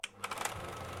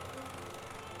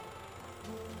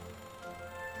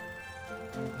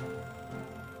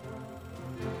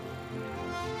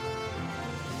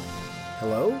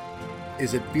Hello?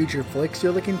 Is it Future Flicks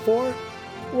you're looking for?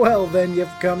 Well, then you've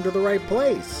come to the right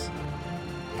place.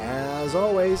 As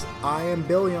always, I am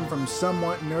Billiam from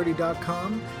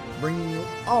SomewhatNerdy.com, bringing you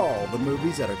all the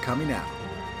movies that are coming out.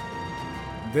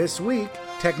 This week,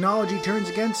 technology turns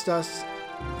against us,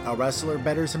 a wrestler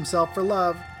betters himself for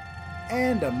love,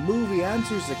 and a movie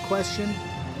answers the question,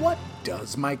 what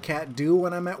does my cat do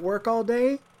when I'm at work all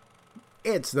day?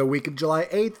 It's the week of July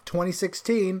 8th,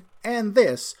 2016, and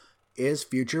this is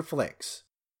Future Flicks.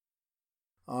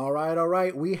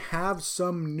 Alright, we have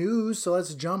some news, so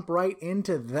let's jump right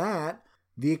into that.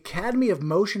 The Academy of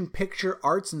Motion Picture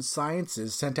Arts and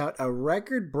Sciences sent out a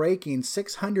record-breaking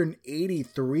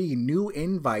 683 new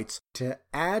invites to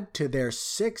add to their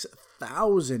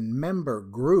 6,000-member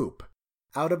group.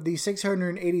 Out of the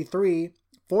 683,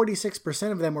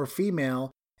 46% of them were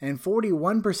female, and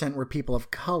 41% were people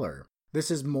of color. This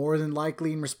is more than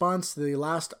likely in response to the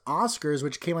last Oscars,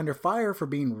 which came under fire for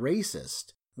being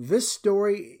racist. This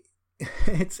story,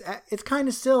 it's kind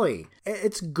of silly.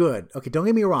 It's good. Okay, don't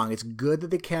get me wrong. It's good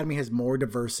that the Academy has more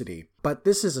diversity. But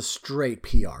this is a straight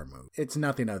PR move. It's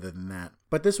nothing other than that.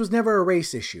 But this was never a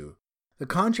race issue. The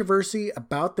controversy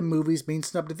about the movies being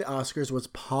snubbed at the Oscars was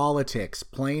politics,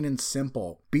 plain and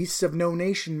simple. Beasts of No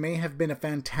Nation may have been a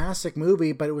fantastic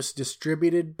movie, but it was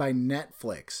distributed by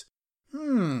Netflix.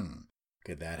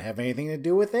 Could that have anything to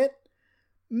do with it?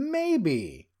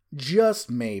 Maybe. Just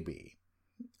maybe.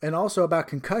 And also about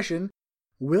Concussion,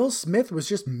 Will Smith was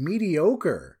just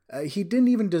mediocre. He didn't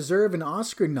even deserve an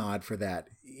Oscar nod for that.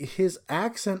 His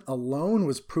accent alone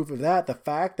was proof of that. The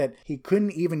fact that he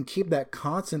couldn't even keep that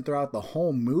constant throughout the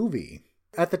whole movie.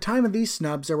 At the time of these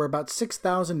snubs, there were about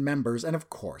 6,000 members, and of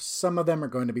course, some of them are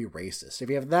going to be racist. If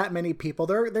you have that many people,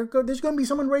 there's going to be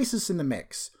someone racist in the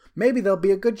mix. Maybe there'll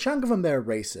be a good chunk of them that are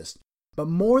racist. But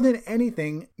more than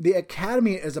anything, the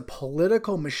Academy is a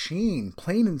political machine,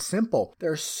 plain and simple.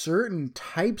 There are certain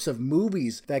types of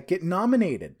movies that get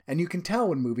nominated. And you can tell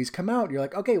when movies come out, you're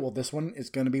like, okay, well, this one is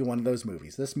going to be one of those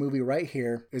movies. This movie right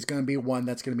here is going to be one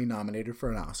that's going to be nominated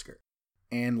for an Oscar.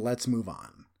 And let's move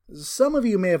on. Some of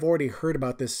you may have already heard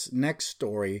about this next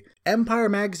story. Empire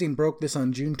Magazine broke this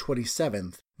on June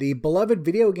 27th. The beloved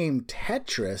video game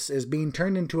Tetris is being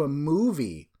turned into a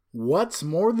movie. What's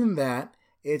more than that?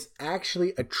 It's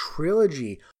actually a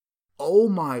trilogy. Oh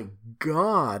my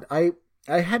god. I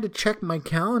had to check my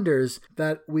calendars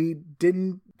that we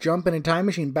didn't jump in a time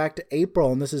machine back to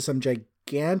April, and this is some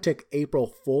gigantic April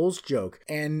Fool's joke.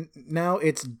 And now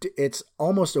it's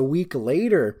almost a week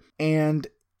later, and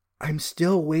I'm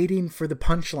still waiting for the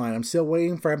punchline. I'm still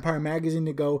waiting for Empire Magazine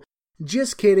to go,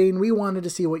 just kidding, we wanted to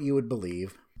see what you would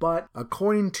believe. But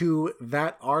according to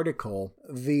that article,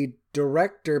 the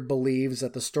director believes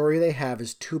that the story they have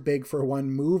is too big for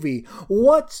one movie.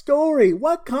 What story?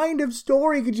 What kind of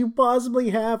story could you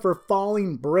possibly have for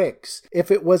Falling Bricks?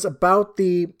 If it was about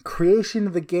the creation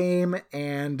of the game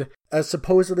and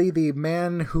supposedly the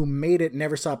man who made it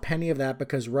never saw a penny of that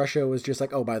because Russia was just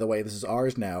like, oh, by the way, this is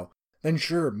ours now, then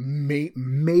sure,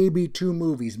 maybe two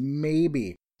movies,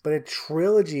 maybe. But a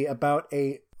trilogy about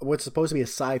what's supposed to be a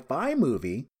sci-fi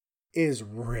movie is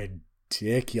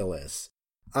ridiculous.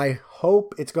 I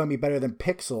hope it's going to be better than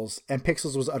Pixels, and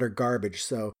Pixels was utter garbage,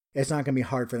 so it's not going to be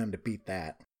hard for them to beat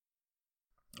that.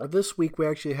 This week we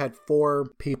actually had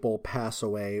 4 people pass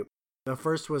away. The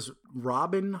first was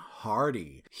Robin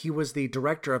Hardy. He was the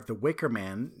director of The Wicker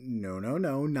Man. No,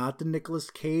 not the Nicolas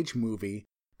Cage movie,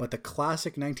 but the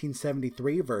classic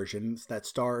 1973 version that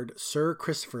starred Sir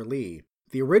Christopher Lee.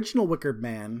 The original Wicker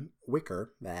Man,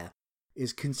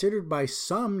 is considered by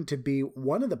some to be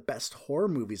one of the best horror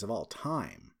movies of all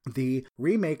time. The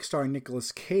remake starring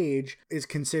Nicolas Cage is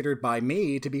considered by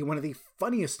me to be one of the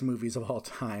funniest movies of all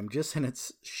time, just in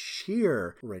its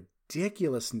sheer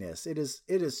ridiculousness. It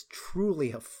is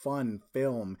truly a fun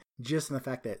film, just in the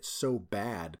fact that it's so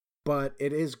bad. But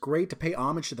it is great to pay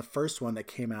homage to the first one that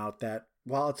came out that,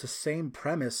 while it's the same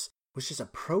premise, was just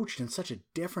approached in such a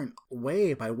different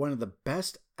way by one of the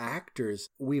best actors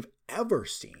we've ever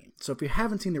seen. So if you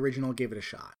haven't seen the original, give it a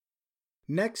shot.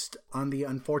 Next on the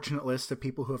unfortunate list of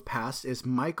people who have passed is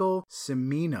Michael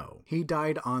Cimino. He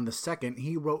died on the 2nd.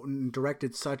 He wrote and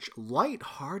directed such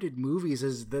light-hearted movies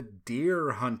as The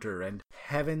Deer Hunter and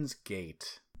Heaven's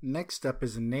Gate. Next up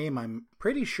is a name I'm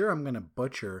pretty sure I'm going to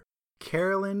butcher.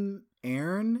 Carolyn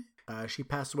Aaron. She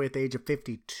passed away at the age of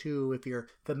 52. If you're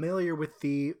familiar with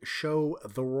the show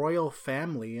The Royal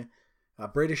Family, a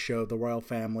British show, The Royal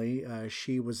Family,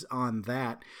 she was on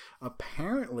that.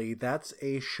 Apparently, that's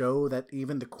a show that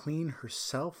even the Queen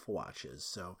herself watches.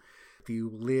 So If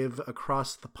you live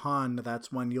across the pond,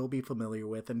 that's one you'll be familiar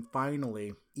with. And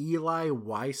finally, Eli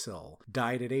Wiesel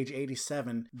died at age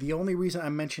 87. The only reason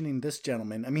I'm mentioning this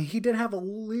gentleman, I mean, he did have a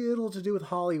little to do with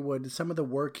Hollywood. Some of the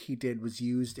work he did was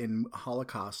used in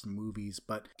Holocaust movies,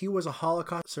 but he was a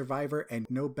Holocaust survivor and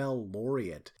Nobel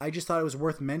laureate. I just thought it was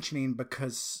worth mentioning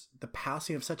because the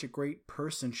passing of such a great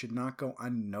person should not go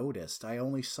unnoticed. I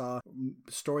only saw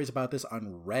stories about this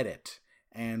on Reddit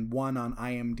and one on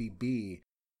IMDb.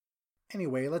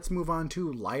 Anyway, let's move on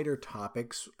to lighter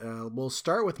topics. We'll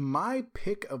start with my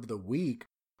pick of the week,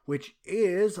 which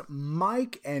is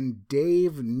Mike and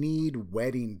Dave need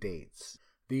wedding dates.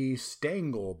 The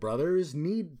Stengel brothers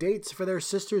need dates for their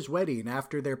sister's wedding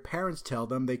after their parents tell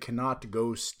them they cannot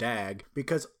go stag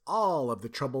because all of the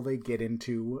trouble they get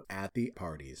into at the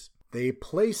parties. They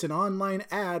place an online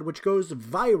ad which goes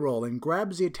viral and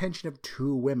grabs the attention of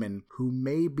two women who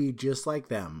may be just like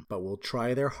them, but will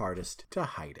try their hardest to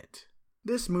hide it.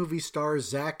 This movie stars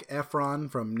Zac Efron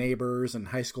from Neighbors and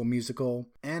High School Musical,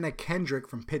 Anna Kendrick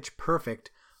from Pitch Perfect,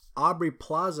 Aubrey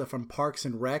Plaza from Parks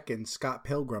and Rec and Scott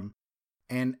Pilgrim,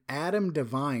 and Adam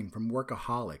Devine from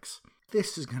Workaholics.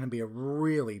 This is going to be a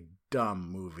really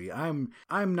dumb movie. I'm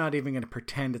not even going to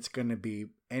pretend it's going to be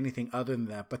anything other than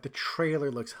that, but the trailer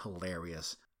looks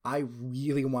hilarious. I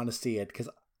really want to see it because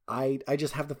I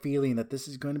just have the feeling that this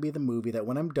is going to be the movie that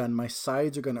when I'm done, my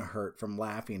sides are going to hurt from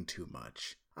laughing too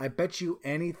much. I bet you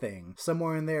anything,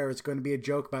 somewhere in there is going to be a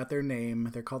joke about their name.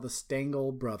 They're called the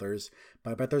Stengel brothers,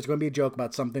 but I bet there's going to be a joke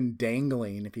about something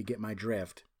dangling, if you get my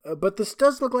drift. But this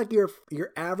does look like your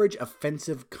average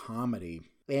offensive comedy,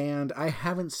 and I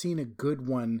haven't seen a good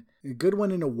one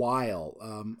in a while.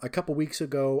 A couple weeks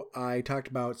ago, I talked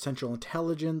about Central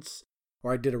Intelligence,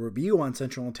 or I did a review on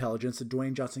Central Intelligence, the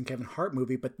Dwayne Johnson, Kevin Hart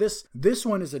movie, but this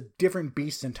one is a different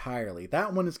beast entirely.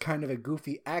 That one is kind of a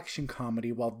goofy action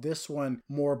comedy, while this one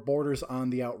more borders on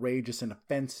the outrageous and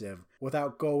offensive,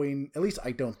 without going, at least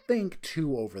I don't think,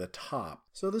 too over the top.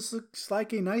 So this looks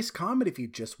like a nice comedy if you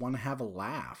just want to have a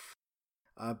laugh.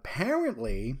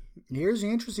 Apparently, here's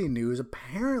the interesting news,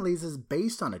 apparently this is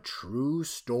based on a true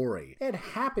story. It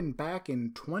happened back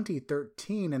in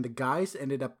 2013 and the guys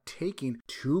ended up taking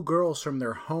two girls from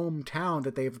their hometown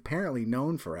that they've apparently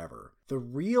known forever. The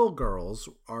real girls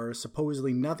are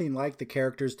supposedly nothing like the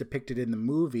characters depicted in the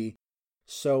movie,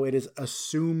 so it is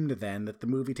assumed then that the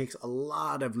movie takes a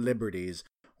lot of liberties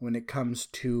when it comes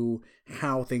to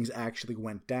how things actually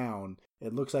went down.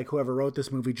 It looks like whoever wrote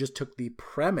this movie just took the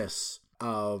premise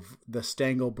of the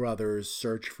Stengel brothers'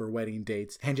 search for wedding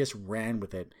dates and just ran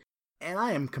with it. And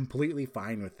I am completely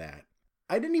fine with that.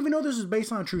 I didn't even know this was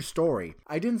based on a true story.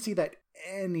 I didn't see that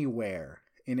anywhere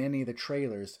in any of the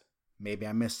trailers. Maybe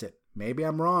I missed it. Maybe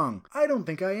I'm wrong. I don't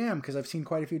think I am because I've seen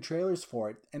quite a few trailers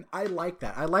for it. And I like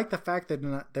that. I like the fact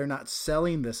that they're not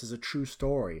selling this as a true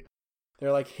story.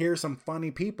 They're like, here's some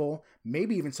funny people,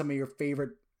 maybe even some of your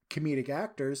favorite comedic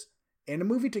actors, in a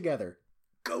movie together.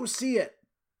 Go see it.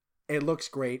 It looks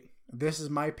great. This is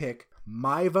my pick.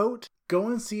 My vote? Go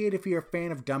and see it if you're a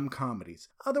fan of dumb comedies.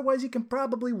 Otherwise, you can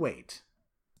probably wait.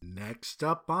 Next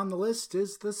up on the list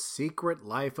is The Secret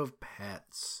Life of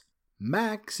Pets.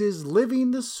 Max is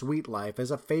living the sweet life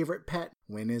as a favorite pet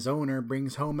when his owner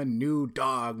brings home a new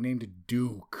dog named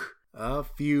Duke. A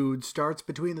feud starts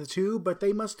between the two, but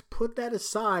they must put that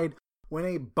aside when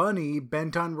a bunny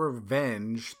bent on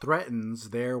revenge threatens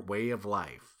their way of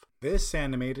life. This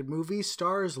animated movie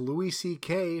stars Louis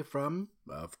C.K. from,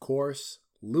 of course,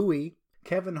 Louis,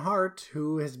 Kevin Hart,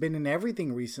 who has been in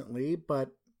everything recently, but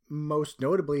most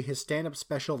notably his stand-up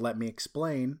special, Let Me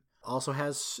Explain. Also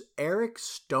has Eric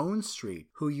Stonestreet,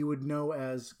 who you would know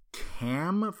as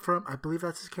Cam from, I believe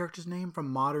that's his character's name, from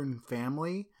Modern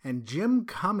Family, and Jim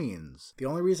Cummings. The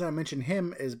only reason I mention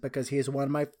him is because he is one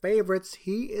of my favorites.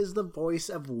 He is the voice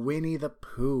of Winnie the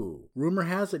Pooh. Rumor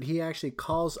has it he actually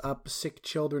calls up sick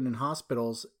children in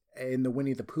hospitals in the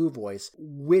Winnie the Pooh voice,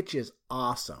 which is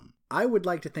awesome. I would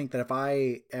like to think that if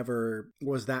I ever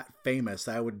was that famous,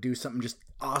 I would do something just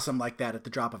awesome like that at the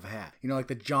drop of a hat. You know, like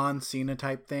the John Cena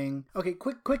type thing. Okay,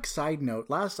 quick side note.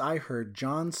 Last I heard,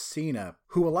 John Cena,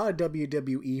 who a lot of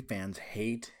WWE fans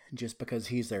hate just because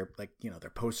he's their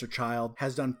poster child,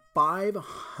 has done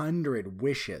 500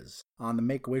 wishes on the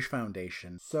Make-A-Wish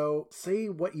Foundation. So say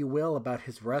what you will about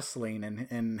his wrestling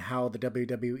and how the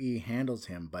WWE handles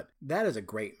him, but that is a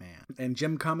great man. And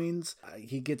Jim Cummings,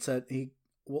 he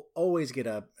will always get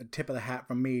a tip of the hat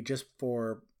from me just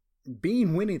for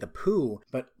being Winnie the Pooh,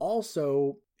 but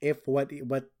also, if what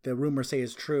the rumors say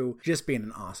is true, just being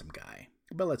an awesome guy.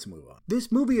 But let's move on. This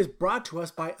movie is brought to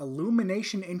us by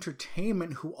Illumination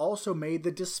Entertainment, who also made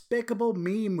the Despicable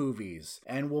Me movies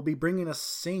and will be bringing us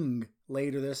Sing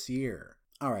later this year.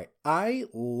 Alright, I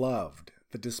loved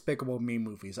the Despicable Me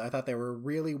movies. I thought they were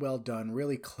really well done,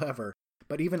 really clever.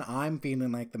 But even I'm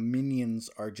feeling like the Minions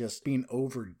are just being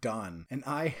overdone. And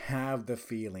I have the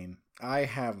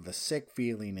sick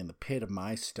feeling in the pit of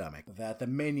my stomach that the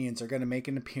Minions are going to make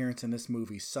an appearance in this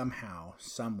movie somehow,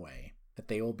 some way. That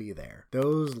they will be there.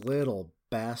 Those little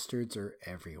bastards are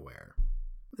everywhere.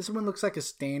 This one looks like a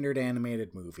standard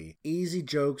animated movie. Easy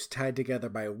jokes tied together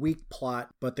by a weak plot,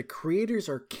 but the creators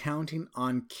are counting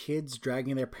on kids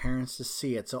dragging their parents to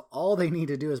see it, so all they need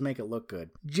to do is make it look good.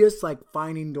 Just like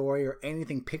Finding Dory or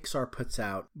anything Pixar puts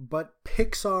out. But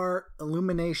Pixar,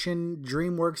 Illumination,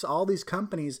 DreamWorks, all these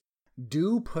companies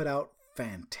do put out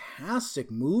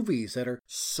fantastic movies that are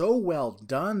so well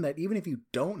done that even if you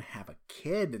don't have a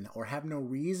kid or have no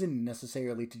reason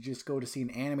necessarily to just go to see an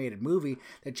animated movie,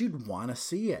 that you'd want to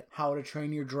see it. How to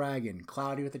Train Your Dragon,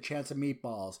 Cloudy with a Chance of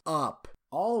Meatballs, Up.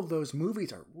 All of those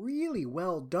movies are really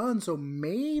well done, so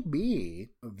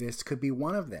maybe this could be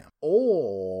one of them.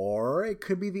 Or it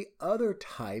could be the other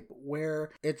type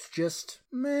where it's just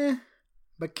meh.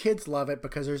 But kids love it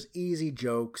because there's easy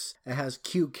jokes, it has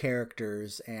cute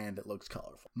characters, and it looks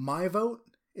colorful. My vote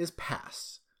is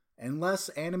pass. Unless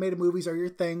animated movies are your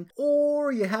thing,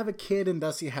 or you have a kid and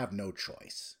thus you have no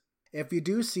choice. If you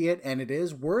do see it and it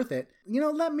is worth it,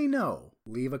 let me know.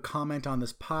 Leave a comment on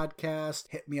this podcast,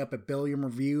 hit me up at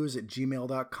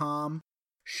billiamreviews@gmail.com,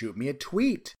 shoot me a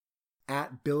tweet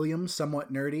at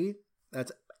BilliamSomewhatNerdy,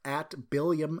 that's at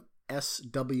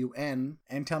BilliamSWN,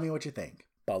 and tell me what you think.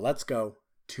 But let's go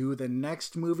to the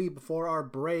next movie before our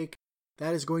break.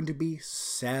 That is going to be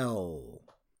Cell.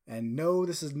 And no,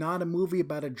 this is not a movie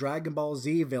about a Dragon Ball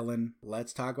Z villain.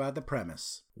 Let's talk about the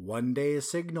premise. One day a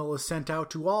signal is sent out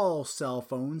to all cell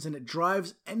phones and it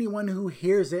drives anyone who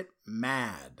hears it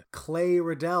mad. Clay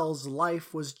Riddell's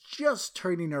life was just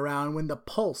turning around when the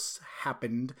pulse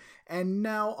happened, and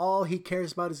now all he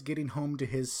cares about is getting home to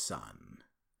his son.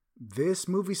 This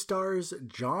movie stars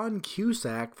John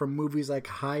Cusack from movies like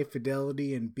High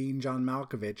Fidelity and Being John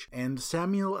Malkovich, and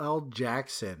Samuel L.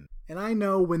 Jackson. And I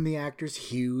know when the actor's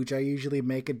huge, I usually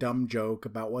make a dumb joke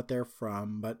about what they're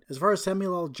from, but as far as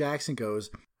Samuel L. Jackson goes,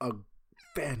 a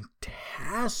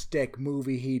fantastic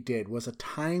movie he did was A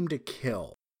Time to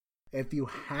Kill. If you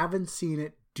haven't seen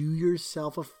it, do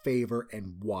yourself a favor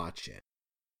and watch it.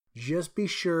 Just be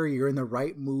sure you're in the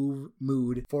right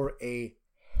mood for a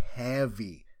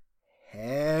heavy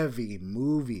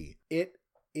movie. It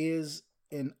is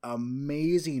an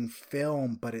amazing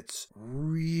film, but it's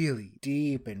really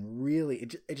deep and really,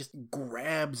 it just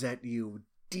grabs at you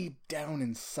deep down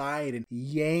inside and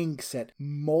yanks at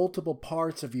multiple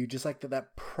parts of you, just like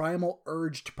that primal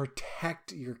urge to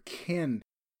protect your kin,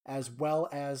 as well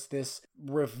as this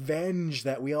revenge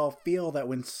that we all feel that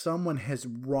when someone has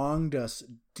wronged us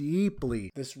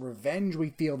deeply, this revenge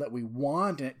we feel that we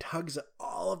want, and it tugs at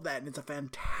all of that, and it's a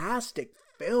fantastic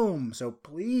film. So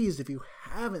please, if you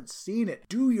haven't seen it,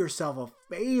 do yourself a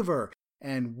favor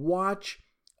and watch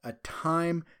A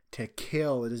Time to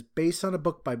Kill. It is based on a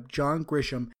book by John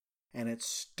Grisham, and it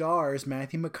stars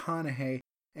Matthew McConaughey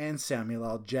and Samuel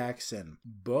L. Jackson.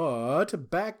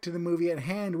 But back to the movie at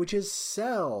hand, which is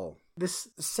Cell. This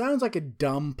sounds like a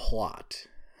dumb plot,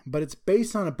 but it's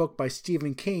based on a book by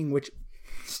Stephen King, which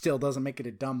still doesn't make it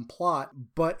a dumb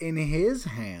plot, but in his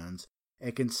hands,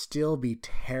 it can still be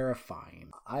terrifying.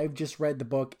 I've just read the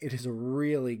book. It is a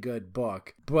really good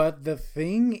book. But the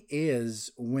thing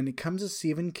is, when it comes to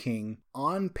Stephen King,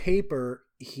 on paper,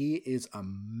 he is a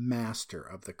master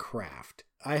of the craft.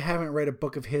 I haven't read a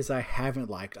book of his I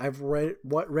haven't liked. I've read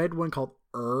one called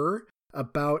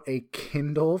about a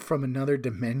Kindle from another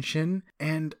dimension,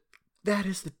 and that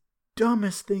is the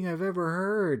dumbest thing I've ever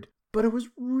heard. But it was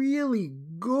really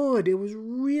good. It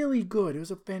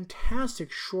was a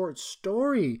fantastic short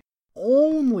story.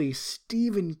 Only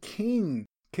Stephen King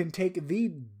can take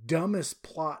the dumbest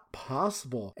plot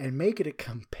possible and make it a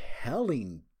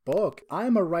compelling book.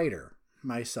 I'm a writer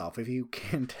myself. If you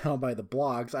can't tell by the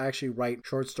blogs, I actually write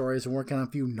short stories and work on a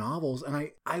few novels,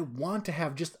 and I want to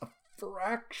have just a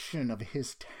fraction of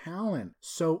his talent.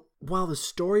 So while the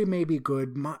story may be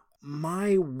good,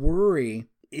 my worry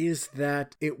is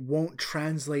that it won't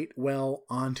translate well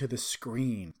onto the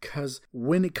screen. Because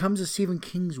when it comes to Stephen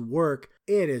King's work,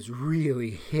 it is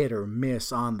really hit or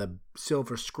miss on the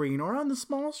silver screen or on the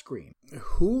small screen.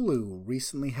 Hulu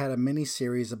recently had a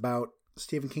miniseries about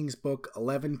Stephen King's book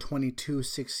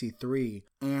 11/22/63,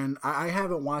 and I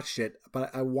haven't watched it,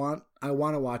 but I want I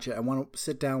want to watch it. I want to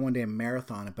sit down one day and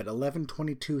marathon it. But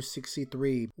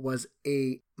 11/22/63 was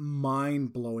a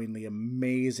mind-blowingly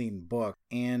amazing book.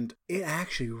 And it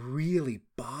actually really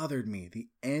bothered me. The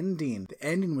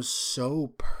ending was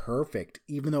so perfect,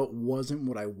 even though it wasn't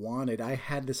what I wanted. I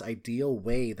had this ideal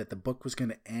way that the book was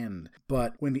going to end.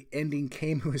 But when the ending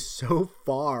came, it was so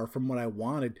far from what I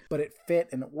wanted. But it fit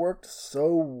and it worked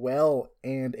so well.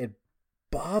 And it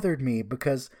bothered me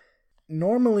because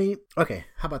normally, okay,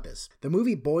 how about this? The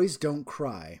movie Boys Don't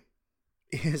Cry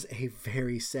is a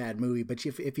very sad movie, but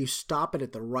if you stop it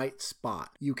at the right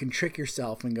spot, you can trick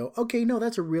yourself and go, okay, no,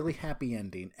 that's a really happy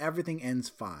ending. Everything ends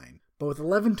fine. But with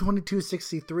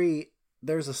 11/22/63,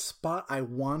 there's a spot I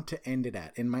want to end it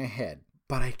at in my head,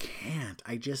 but I can't.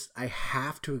 I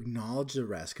have to acknowledge the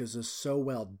rest because it's so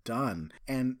well done.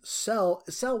 And Cell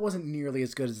wasn't nearly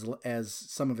as good as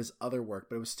some of his other work,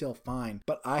 but it was still fine.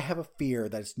 But I have a fear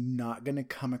that it's not going to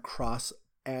come across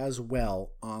as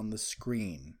well on the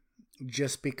screen,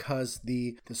 just because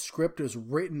the script was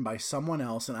written by someone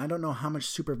else, and I don't know how much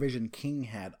supervision King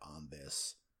had on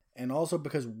this. And also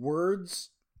because words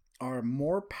are a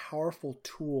more powerful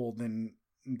tool than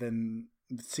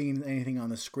seeing anything on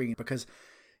the screen, because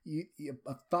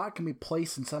a thought can be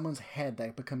placed in someone's head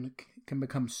that can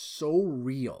become so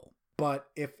real. But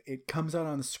if it comes out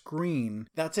on the screen,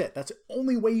 that's it. That's the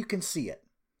only way you can see it.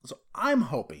 So I'm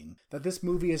hoping that this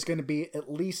movie is going to be at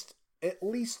least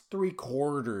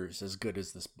 3/4 as good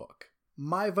as this book.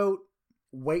 My vote,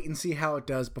 wait and see how it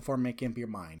does before making up your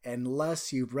mind,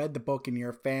 unless you've read the book and you're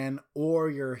a fan or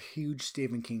you're a huge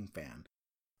Stephen King fan.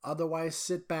 Otherwise,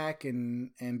 sit back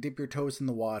and dip your toes in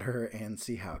the water and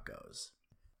see how it goes.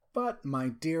 But, my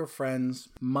dear friends,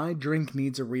 my drink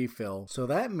needs a refill, so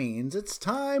that means it's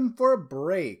time for a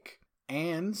break.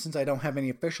 And since I don't have any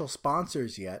official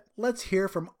sponsors yet, let's hear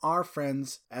from our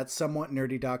friends at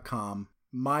SomewhatNerdy.com,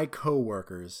 my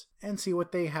co-workers, and see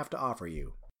what they have to offer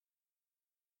you.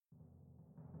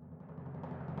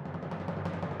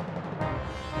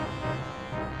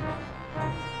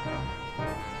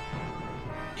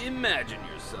 Imagine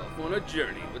yourself on a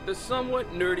journey with the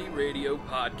Somewhat Nerdy Radio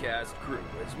podcast crew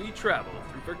as we travel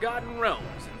through forgotten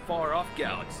realms and far-off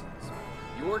galaxies.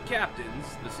 Your captains,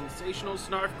 the sensational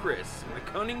Snarf Chris and the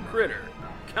cunning Critter,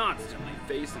 constantly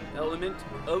face an element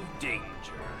of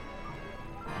danger.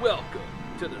 Welcome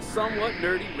to the Somewhat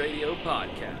Nerdy Radio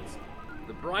podcast,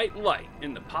 the bright light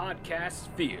in the podcast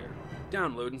sphere.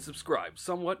 Download and subscribe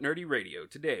Somewhat Nerdy Radio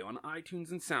today on iTunes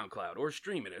and SoundCloud, or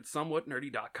stream it at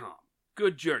somewhatnerdy.com.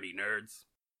 Good journey, nerds.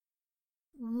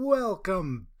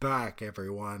 Welcome back,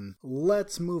 everyone.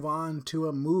 Let's move on to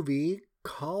a movie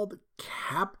called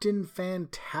Captain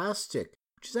Fantastic,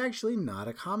 which is actually not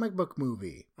a comic book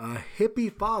movie. A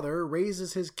hippie father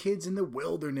raises his kids in the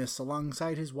wilderness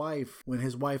alongside his wife. When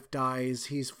his wife dies,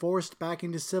 he's forced back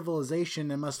into civilization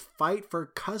and must fight for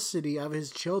custody of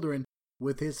his children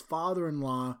with his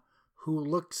father-in-law, who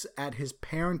looks at his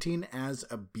parenting as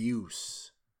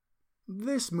abuse.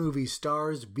 This movie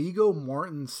stars Viggo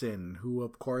Mortensen, who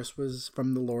of course was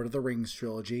from the Lord of the Rings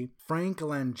trilogy, Frank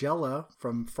Langella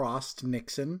from Frost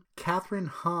Nixon, Catherine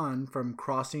Hahn from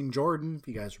Crossing Jordan, if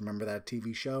you guys remember that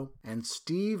TV show, and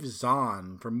Steve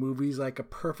Zahn from movies like A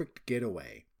Perfect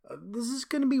Getaway. This is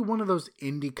going to be one of those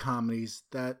indie comedies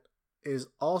that is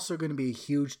also going to be a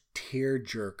huge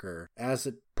tearjerker, as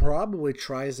it probably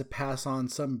tries to pass on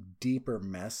some deeper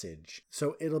message.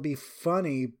 So it'll be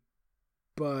funny,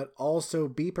 but also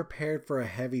be prepared for a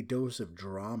heavy dose of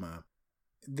drama.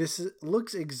 This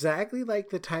looks exactly like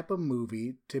the type of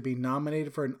movie to be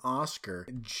nominated for an Oscar,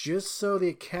 just so the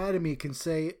Academy can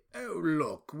say, oh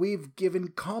look, we've given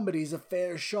comedies a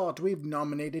fair shot, we've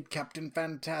nominated Captain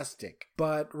Fantastic.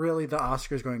 But really, the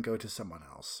Oscar's going to go to someone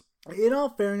else. In all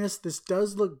fairness, this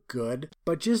does look good,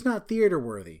 but just not theater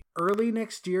worthy. Early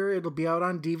next year, it'll be out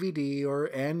on DVD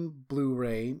and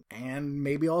Blu-ray, and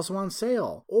maybe also on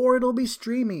sale. Or it'll be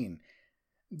streaming.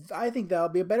 I think that'll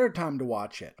be a better time to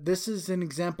watch it. This is an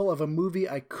example of a movie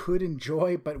I could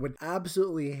enjoy, but would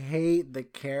absolutely hate the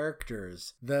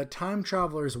characters. The Time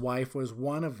Traveler's Wife was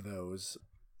one of those.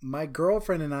 My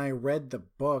girlfriend and I read the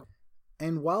book,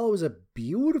 and while it was a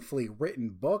beautifully written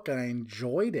book and I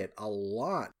enjoyed it a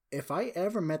lot, if I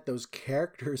ever met those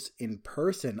characters in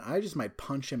person, I just might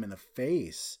punch them in the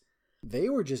face. They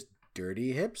were just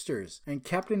dirty hipsters. And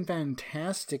Captain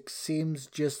Fantastic seems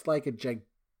just like a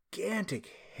gigantic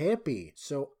hippie.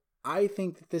 So I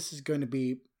think that this is going to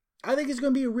be, it's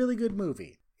going to be a really good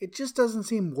movie. It just doesn't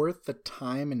seem worth the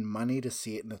time and money to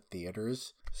see it in the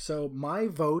theaters. So my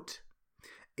vote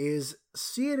is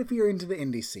see it if you're into the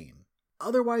indie scene.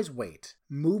 Otherwise, wait.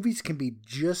 Movies can be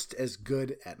just as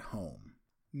good at home.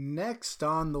 Next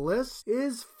on the list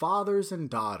is Fathers and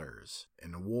Daughters.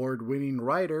 An award-winning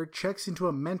writer checks into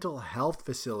a mental health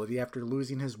facility after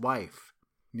losing his wife.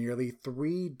 Nearly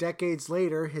 3 decades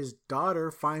later, his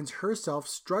daughter finds herself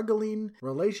struggling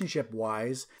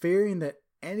relationship-wise, fearing that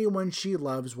anyone she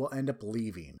loves will end up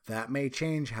leaving. That may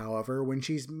change, however, when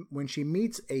she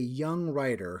meets a young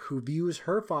writer who views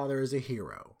her father as a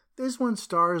hero. This one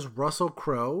stars Russell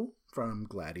Crowe from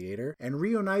Gladiator and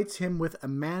reunites him with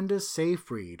Amanda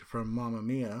Seyfried from Mamma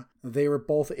Mia. They were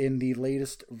both in the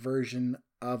latest version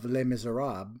of Les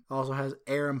Miserables. Also has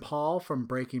Aaron Paul from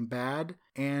Breaking Bad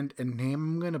and a name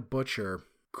I'm gonna butcher,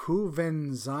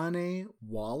 Quvenzhané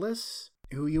Wallis,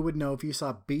 who you would know if you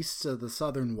saw Beasts of the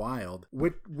Southern Wild,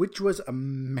 which was a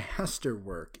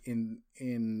masterwork in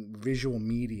visual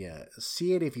media.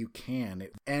 See it if you can.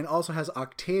 And also has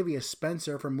Octavia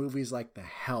Spencer from movies like The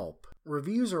Help.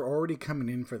 Reviews are already coming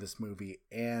in for this movie,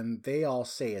 and they all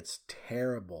say it's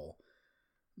terrible.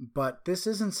 But this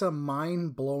isn't some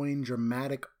mind-blowing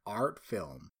dramatic art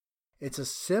film. It's a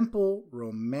simple,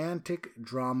 romantic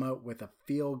drama with a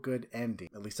feel-good ending.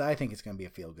 At least I think it's going to be a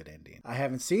feel-good ending. I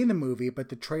haven't seen the movie, but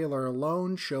the trailer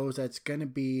alone shows that it's going to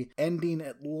be ending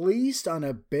at least on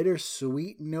a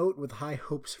bittersweet note with high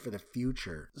hopes for the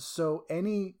future. So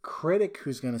any critic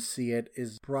who's going to see it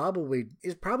is probably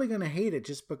going to hate it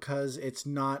just because it's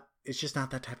just not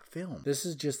that type of film. This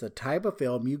is just the type of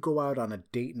film you go out on a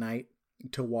date night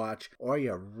to watch, or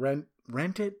you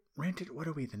rent it, what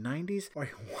are we, the 90s? Or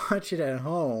you watch it at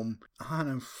home on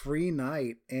a free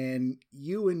night and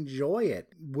you enjoy it.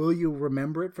 Will you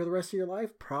remember it for the rest of your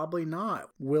life? Probably not.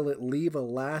 Will it leave a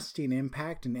lasting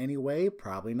impact in any way?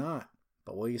 Probably not.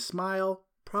 But will you smile?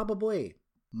 Probably.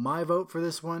 My vote for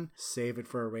this one, save it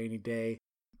for a rainy day.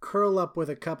 Curl up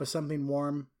with a cup of something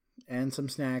warm and some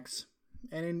snacks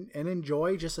and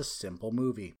enjoy just a simple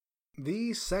movie.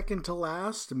 The second to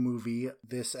last movie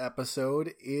this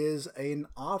episode is an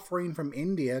offering from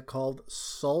India called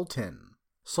Sultan.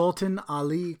 Sultan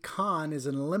Ali Khan is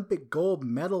an Olympic gold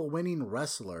medal winning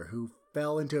wrestler who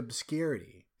fell into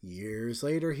obscurity. Years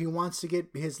later, he wants to get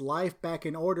his life back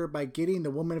in order by getting the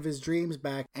woman of his dreams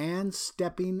back and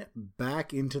stepping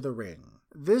back into the ring.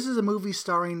 This is a movie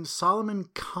starring Salman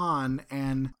Khan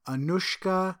and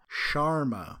Anushka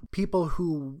Sharma, people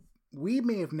who we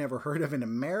may have never heard of in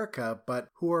America, but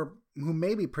who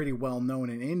may be pretty well known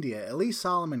in India. At least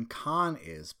Salman Khan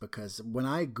is, because when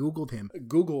I Googled him,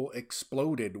 Google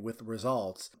exploded with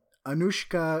results.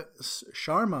 Anushka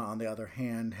Sharma, on the other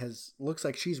hand, looks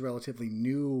like she's relatively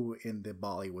new in the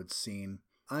Bollywood scene.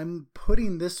 I'm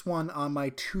putting this one on my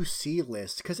 2C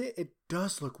list because it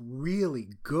does look really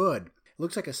good. It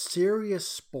looks like a serious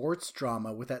sports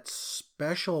drama with that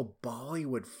special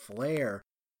Bollywood flair.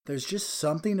 There's just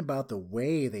something about the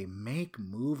way they make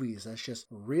movies that's just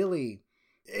really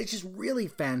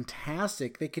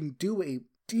fantastic. They can do a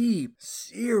deep,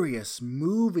 serious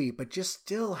movie, but just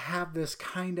still have this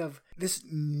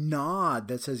nod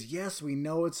that says, yes, we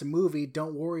know it's a movie.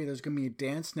 Don't worry, there's going to be a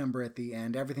dance number at the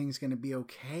end. Everything's going to be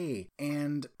okay.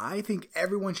 And I think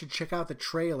everyone should check out the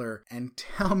trailer and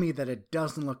tell me that it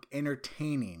doesn't look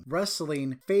entertaining.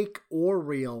 Wrestling, fake or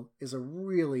real, is a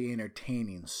really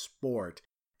entertaining sport.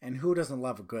 And who doesn't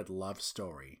love a good love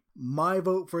story? My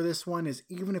vote for this one is,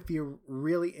 even if you're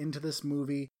really into this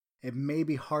movie, it may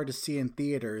be hard to see in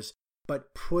theaters,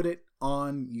 but put it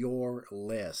on your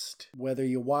list. Whether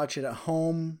you watch it at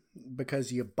home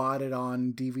because you bought it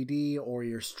on DVD or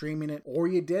you're streaming it, or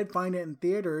you did find it in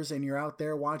theaters and you're out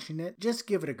there watching it, just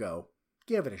give it a go.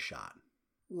 Give it a shot.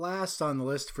 Last on the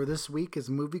list for this week is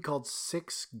a movie called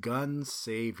Six Gun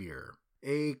Savior.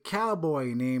 A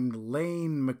cowboy named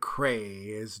Lane McRae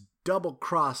is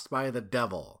double-crossed by the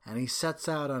devil, and he sets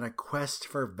out on a quest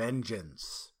for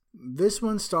vengeance. This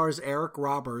one stars Eric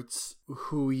Roberts,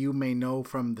 who you may know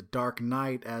from The Dark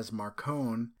Knight as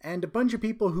Marcone, and a bunch of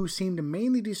people who seem to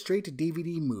mainly do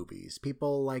straight-to-DVD movies.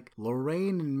 People like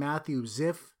Lorraine and Matthew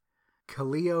Ziff,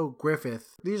 Khalil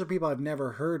Griffith. These are people I've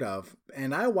never heard of,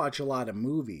 and I watch a lot of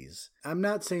movies. I'm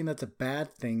not saying that's a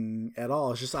bad thing at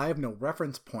all. It's just I have no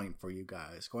reference point for you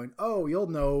guys going, oh, you'll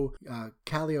know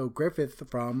Khalil Griffith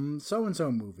from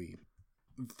so-and-so movie.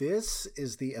 This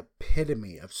is the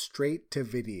epitome of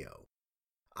straight-to-video.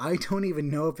 I don't even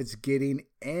know if it's getting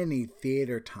any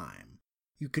theater time.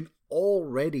 You can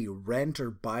already rent or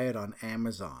buy it on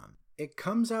Amazon. It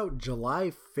comes out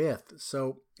July 5th,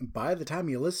 so by the time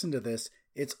you listen to this,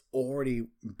 it's already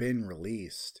been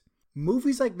released.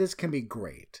 Movies like this can be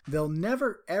great. They'll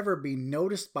never ever be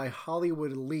noticed by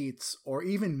Hollywood elites or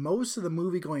even most of the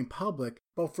movie-going public,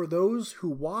 but for those who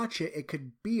watch it, it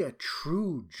could be a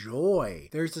true joy.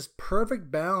 There's this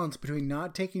perfect balance between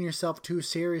not taking yourself too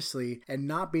seriously and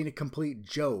not being a complete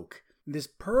joke. This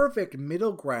perfect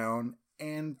middle ground,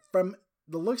 and from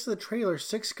the looks of the trailer,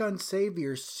 Six Gun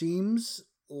Savior seems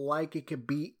like it could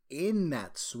be in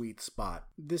that sweet spot.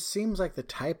 This seems like the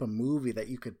type of movie that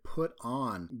you could put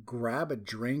on, grab a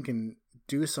drink, and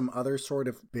do some other sort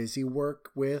of busy work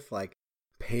with, like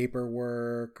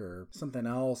paperwork or something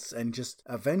else, and just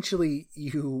eventually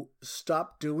you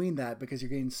stop doing that because you're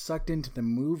getting sucked into the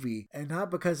movie, and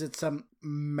not because it's some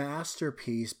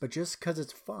masterpiece, but just because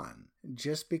it's fun,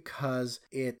 just because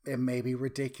it may be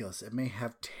ridiculous, it may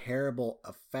have terrible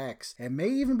effects, it may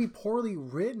even be poorly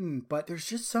written, but there's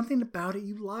just something about it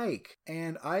you like.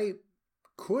 And I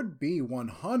could be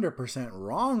 100%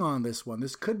 wrong on this one.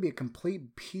 This could be a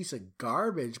complete piece of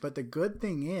garbage, but the good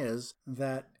thing is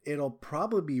that it'll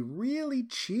probably be really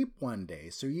cheap one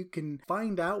day, so you can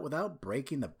find out without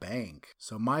breaking the bank.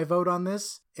 So my vote on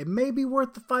this, it may be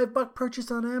worth the $5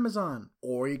 purchase on Amazon,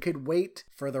 or you could wait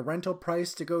for the rental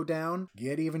price to go down,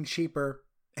 get even cheaper,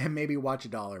 and maybe watch a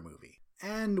 $1 movie.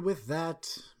 And with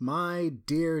that, my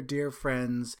dear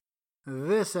friends,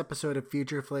 this episode of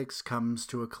Future Flicks comes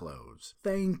to a close.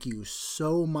 Thank you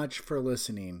so much for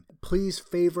listening. Please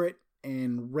favorite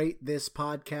and rate this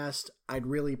podcast. I'd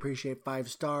really appreciate 5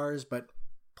 stars, but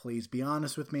please be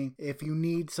honest with me. If you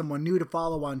need someone new to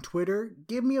follow on Twitter,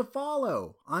 give me a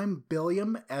follow. I'm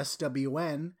Billiam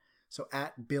SWN, so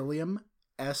at Billiam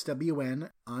SWN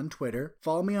on Twitter.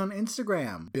 Follow me on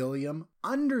Instagram, Billiam_SWN.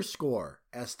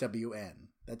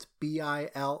 That's BILLIAM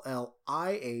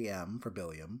for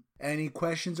Billiam. Any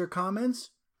questions or comments?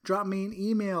 Drop me an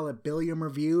email at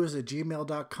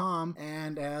billiamreviews@gmail.com.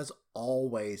 And as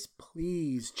always,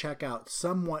 please check out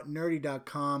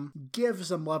somewhatnerdy.com. Give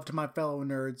some love to my fellow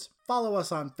nerds. Follow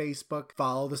us on Facebook.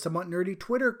 Follow the Somewhat Nerdy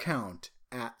Twitter account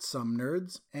at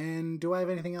SomeNerds. And do I have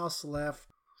anything else left?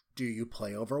 Do you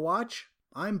play Overwatch?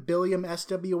 I'm Billiam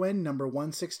SWN number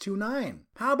 1629.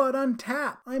 How about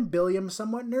Untap? I'm Billiam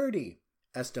Somewhat Nerdy.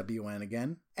 SWN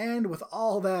again. And with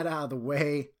all that out of the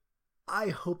way, I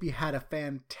hope you had a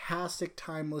fantastic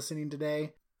time listening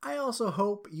today. I also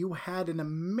hope you had an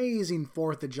amazing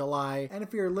 4th of July. And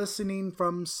if you're listening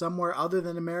from somewhere other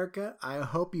than America, I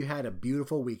hope you had a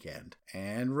beautiful weekend.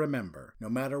 And remember, no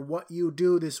matter what you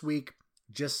do this week,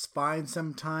 just find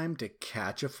some time to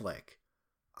catch a flick.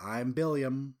 I'm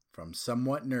Billiam from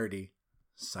Somewhat Nerdy,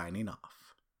 signing off.